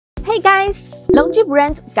Hey guys! LONGi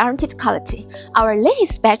brand guaranteed quality. Our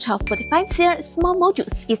latest batch of 45-series small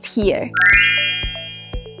modules is here.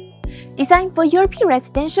 Designed for European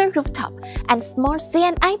residential rooftop and small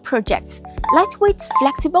C&I projects, lightweight,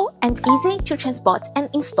 flexible, and easy to transport and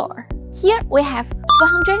install. Here we have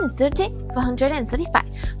 430, 435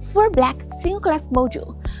 full black single glass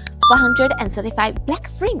module, 435 black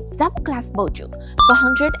frame double glass module,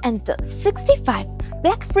 465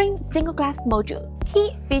 black frame single glass module.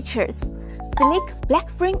 Key features: sleek black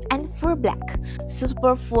frame and full black,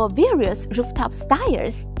 suitable for various rooftop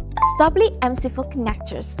styles. Stäubli MC4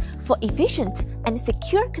 connectors for efficient and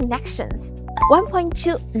secure connections.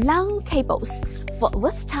 1.2 long cables for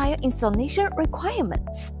versatile installation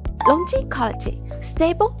requirements. LONGi quality,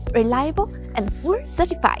 stable, reliable, and full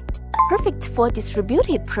certified. Perfect for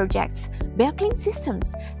distributed projects, building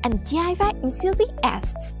systems, and DIY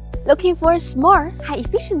enthusiasts. Looking for small,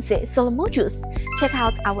 high-efficiency solar modules? Check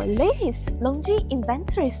out our latest LONGi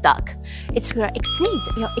inventory stock. It will exceed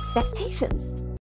your expectations.